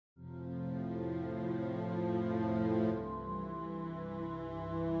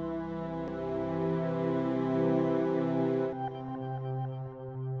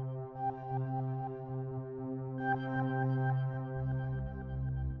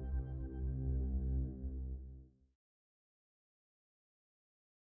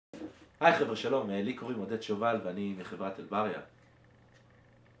היי חבר'ה, שלום, לי קוראים עודד שובל ואני מחברת אלבריה.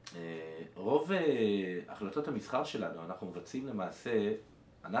 רוב החלטות המסחר שלנו אנחנו מבצעים למעשה,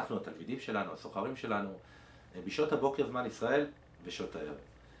 אנחנו, התלמידים שלנו, הסוחרים שלנו, בשעות הבוקר זמן ישראל ושעות הערב.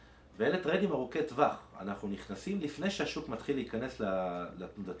 ואלה טריידים ארוכי טווח. אנחנו נכנסים לפני שהשוק מתחיל להיכנס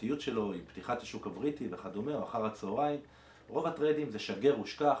לתנודתיות שלו עם פתיחת השוק הבריטי וכדומה, או אחר הצהריים. רוב הטריידים זה שגר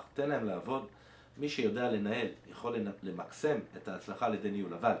ושכח, תן להם לעבוד. מי שיודע לנהל יכול למקסם את ההצלחה על ידי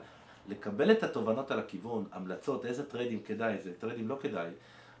ניהול, אבל לקבל את התובנות על הכיוון, המלצות, איזה טריידים כדאי, איזה טריידים לא כדאי,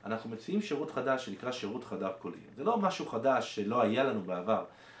 אנחנו מציעים שירות חדש שנקרא שירות חדר קולי. זה לא משהו חדש שלא היה לנו בעבר,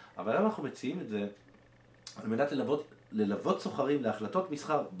 אבל היום אנחנו מציעים את זה על מנת ללוות סוחרים להחלטות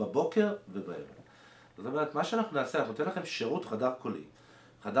מסחר בבוקר ובערב. זאת אומרת, מה שאנחנו נעשה, אנחנו נותן לכם שירות חדר קולי,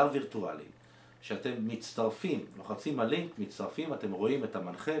 חדר וירטואלי, שאתם מצטרפים, לוחצים על לינק, מצטרפים, אתם רואים את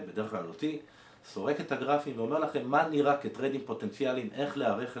המנחה, בדרך כלל אותי, סורק את הגרפים ואומר לכם מה נראה כטריידים פוטנציאליים, איך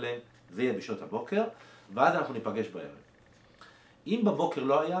להיערך אליהם, זה יהיה בשעות הבוקר, ואז אנחנו ניפגש בערב. אם בבוקר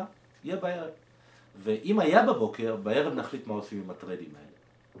לא היה, יהיה בערב. ואם היה בבוקר, בערב נחליט מה עושים עם הטריידים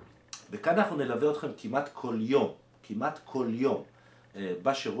האלה. וכאן אנחנו נלווה אתכם כמעט כל יום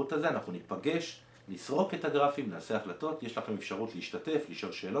בשירות הזה, אנחנו ניפגש, נסרוק את הגרפים, נעשה החלטות, יש לכם אפשרות להשתתף,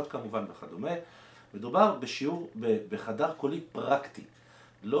 לשאול שאלות כמובן וכדומה. מדובר בשיעור, בחדר קולי פרקטי.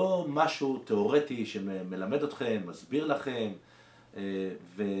 לא משהו תיאורטי שמלמד אתכם, מסביר לכם,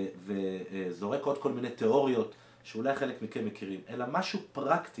 וזורק עוד כל מיני תיאוריות שאולי חלק מכם מכירים, אלא משהו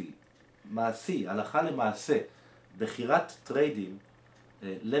פרקטי, מעשי, הלכה למעשה, בחירת טריידים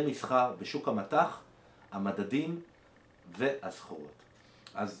למסחר בשוק המטח, המדדים והסחורות.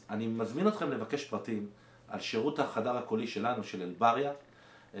 אז אני מזמין אתכם לבקש פרטים על שירות החדר הקולי שלנו, של אלבריה.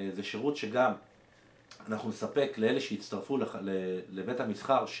 זה שירות שגם אנחנו נספק לאלה שהצטרפו לבית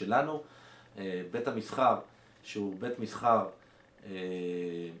המסחר שלנו, בית המסחר שהוא בית מסחר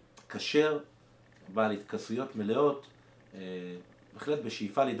כשר, בעל התכסויות מלאות, בהחלט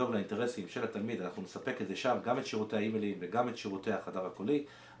בשאיפה לדאוג לאינטרסים של התלמיד, אנחנו נספק את זה שם, גם את שירותי האימיילים וגם את שירותי החדר הקולי,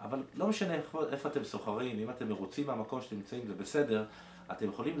 אבל לא משנה איפה אתם סוחרים, אם אתם מרוצים מהמקום שאתם נמצאים זה בסדר, אתם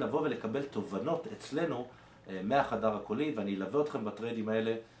יכולים לבוא ולקבל תובנות אצלנו מהחדר הקולי, ואני אלווה אתכם בטריידים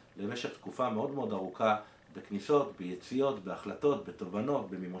האלה למשך תקופה מאוד מאוד ארוכה, בכניסות, ביציאות, בהחלטות, בתובנות,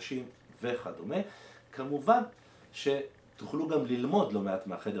 במימושים וכדומה. כמובן שתוכלו גם ללמוד לא מעט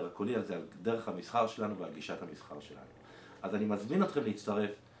מהחדר הקולי הזה על דרך המסחר שלנו ועל גישת המסחר שלנו. אז אני מזמין אתכם להצטרף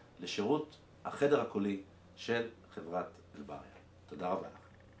לשירות החדר הקולי של חברת אלבריה. תודה רבה.